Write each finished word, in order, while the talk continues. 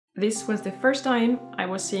This was the first time I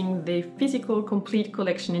was seeing the physical complete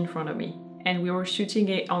collection in front of me, and we were shooting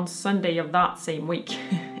it on Sunday of that same week.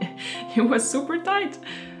 It was super tight,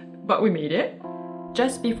 but we made it.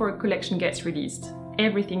 Just before a collection gets released,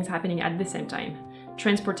 everything's happening at the same time.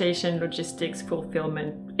 Transportation, logistics,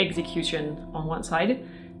 fulfillment, execution on one side,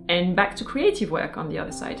 and back to creative work on the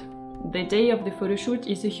other side. The day of the photo shoot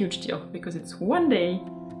is a huge deal because it's one day,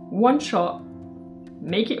 one shot,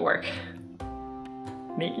 make it work.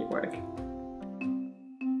 Make it work.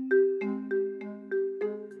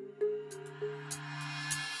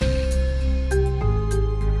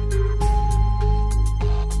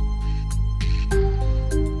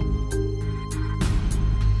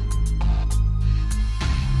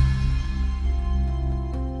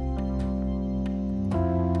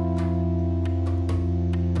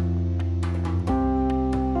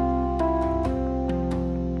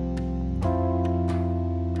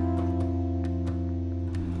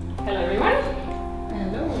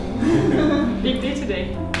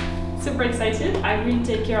 Super excited. I will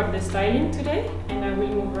take care of the styling today and I will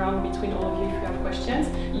move around between all of you if you have questions.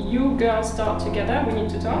 You girls start together, we need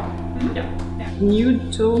to talk. Mm-hmm. Yeah.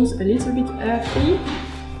 Nude tones, a little bit earthy,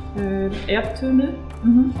 Erdtöne.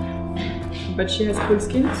 Mm-hmm. But she has cool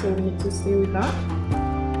skin, so we need to stay with that.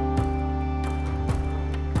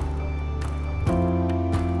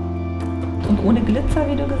 Und ohne Glitzer,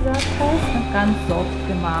 wie du gesagt hast, ganz soft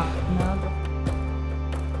gemacht. Ne?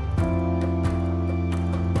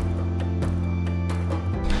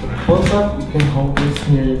 Close up, you can hold this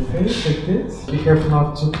near your face like this. Be careful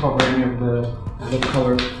not to cover any of the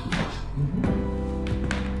color.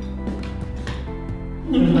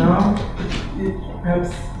 Now,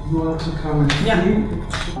 perhaps you want to come and see.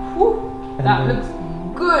 Whew, that looks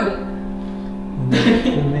good.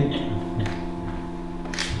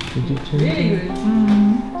 Really good.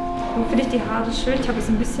 Du finde ich die Haare schön. Ich habe es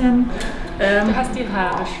ein bisschen. Du hast die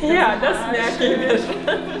Haare schön. Ja, das merke ich.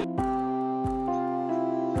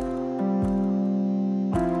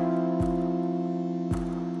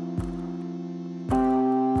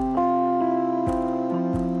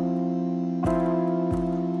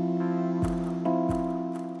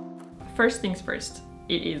 First things first,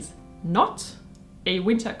 it is not a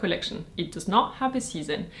winter collection. It does not have a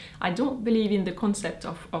season. I don't believe in the concept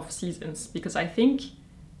of seasons because I think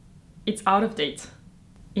it's out of date.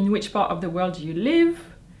 In which part of the world do you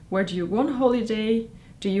live? Where do you go on holiday?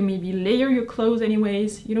 Do you maybe layer your clothes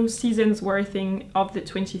anyways? You know, seasons were a thing of the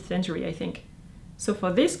 20th century, I think. So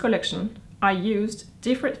for this collection, I used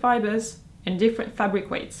different fibers and different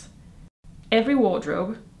fabric weights. Every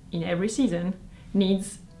wardrobe in every season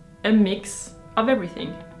needs a mix of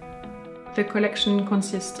everything. The collection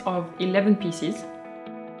consists of 11 pieces.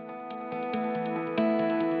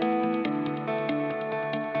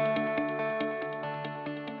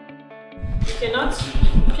 You cannot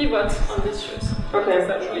pivot on these shoes. Okay,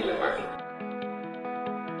 that really good work.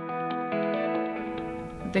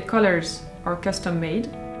 The colors are custom made.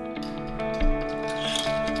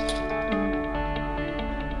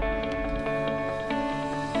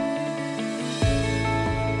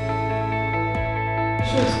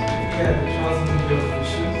 Yeah, the trousers and beautiful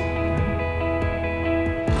shoes.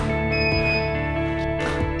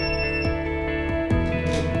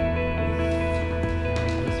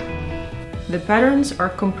 The patterns are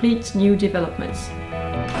complete new developments.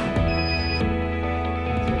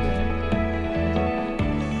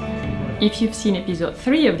 If you've seen episode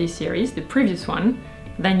 3 of this series, the previous one,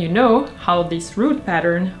 then you know how this root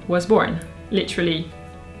pattern was born, literally,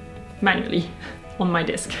 manually, on my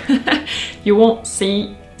desk. You won't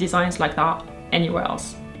see designs like that anywhere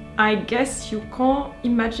else. I guess you can't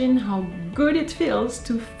imagine how good it feels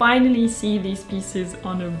to finally see these pieces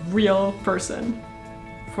on a real person.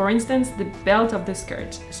 For instance, the belt of the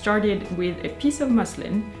skirt started with a piece of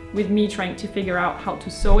muslin, with me trying to figure out how to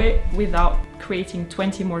sew it without creating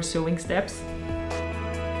 20 more sewing steps.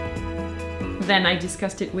 Then I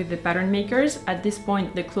discussed it with the pattern makers. At this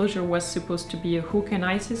point, the closure was supposed to be a hook and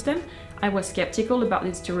eye system. I was skeptical about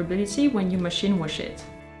its durability when you machine wash it.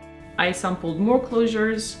 I sampled more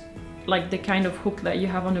closures, like the kind of hook that you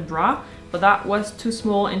have on a bra, but that was too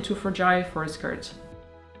small and too fragile for a skirt.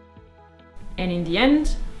 And in the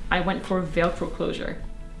end, I went for a Velcro closure.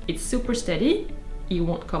 It's super steady, it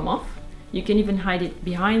won't come off. You can even hide it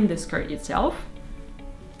behind the skirt itself.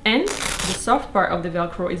 And the soft part of the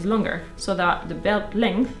Velcro is longer, so that the belt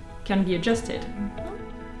length can be adjusted.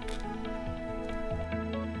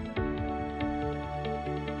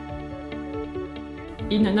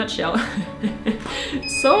 In a nutshell,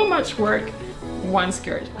 so much work, one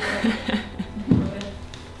skirt.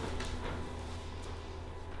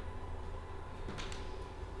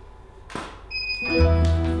 Is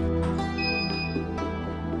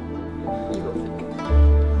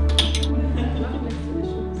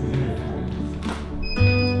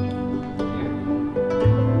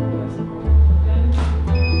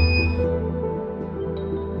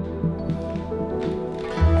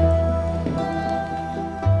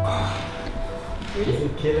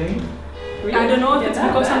it killing? Really? I don't know if it's Yeah,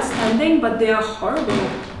 because I'm bad. standing, but they are horrible.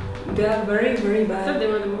 They are very, very I thought bad. they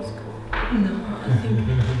were the most cool. No, I think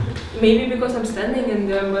maybe because I'm standing in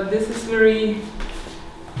them, but this is very.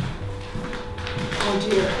 Oh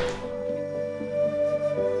dear.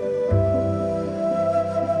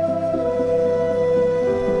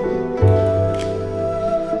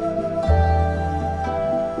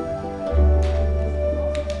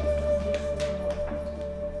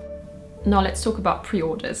 Now let's talk about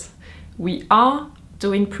pre-orders. We are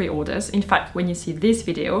doing pre-orders. In fact, when you see this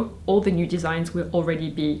video, all the new designs will already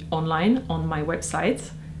be online on my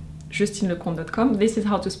website, justineleconte.com. This is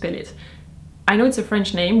how to spell it. I know it's a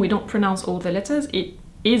French name, we don't pronounce all the letters. It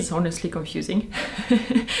is honestly confusing.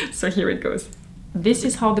 So here it goes. This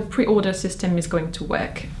is how the pre-order system is going to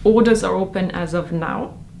work. Orders are open as of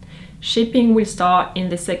now. Shipping will start in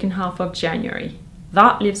the second half of January.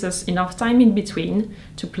 That leaves us enough time in between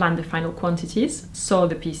to plan the final quantities, sew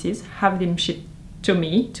the pieces, have them shipped to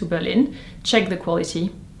me, to Berlin, check the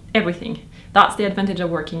quality, everything. That's the advantage of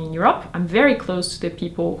working in Europe. I'm very close to the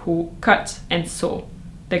people who cut and sew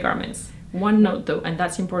the garments. One note though, and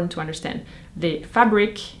that's important to understand, the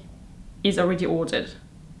fabric is already ordered,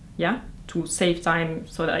 yeah? To save time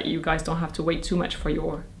so that you guys don't have to wait too much for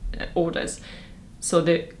your orders. So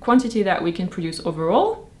the quantity that we can produce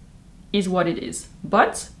overall is what it is,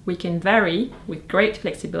 but we can vary with great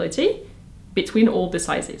flexibility between all the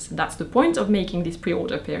sizes. That's the point of making this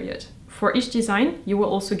pre-order period. For each design, you will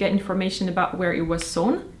also get information about where it was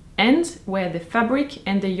sewn and where the fabric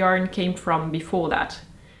and the yarn came from before that.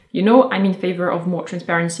 You know, I'm in favor of more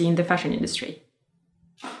transparency in the fashion industry.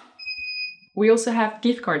 We also have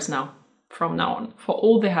gift cards now, from now on, for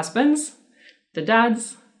all the husbands, the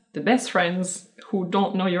dads, the best friends who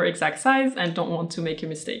don't know your exact size and don't want to make a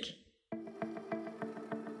mistake.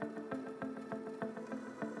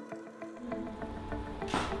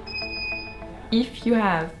 If you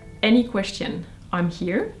have any question, I'm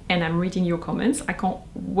here and I'm reading your comments. I can't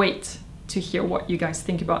wait to hear what you guys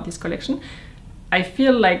think about this collection. I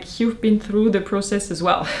feel like you've been through the process as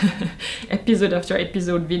well, episode after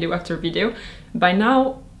episode, video after video. By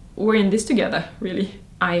now, we're in this together, really.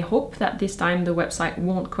 I hope that this time the website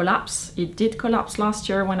won't collapse. It did collapse last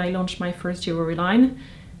year when I launched my first jewelry line.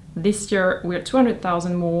 This year, we're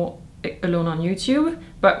 200,000 more alone on YouTube,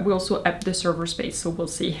 but we also upped the server space, so we'll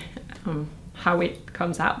see how it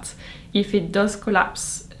comes out. If it does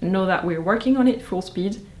collapse, know that we're working on it full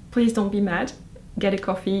speed. Please don't be mad. Get a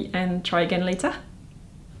coffee and try again later.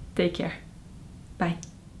 Take care. Bye.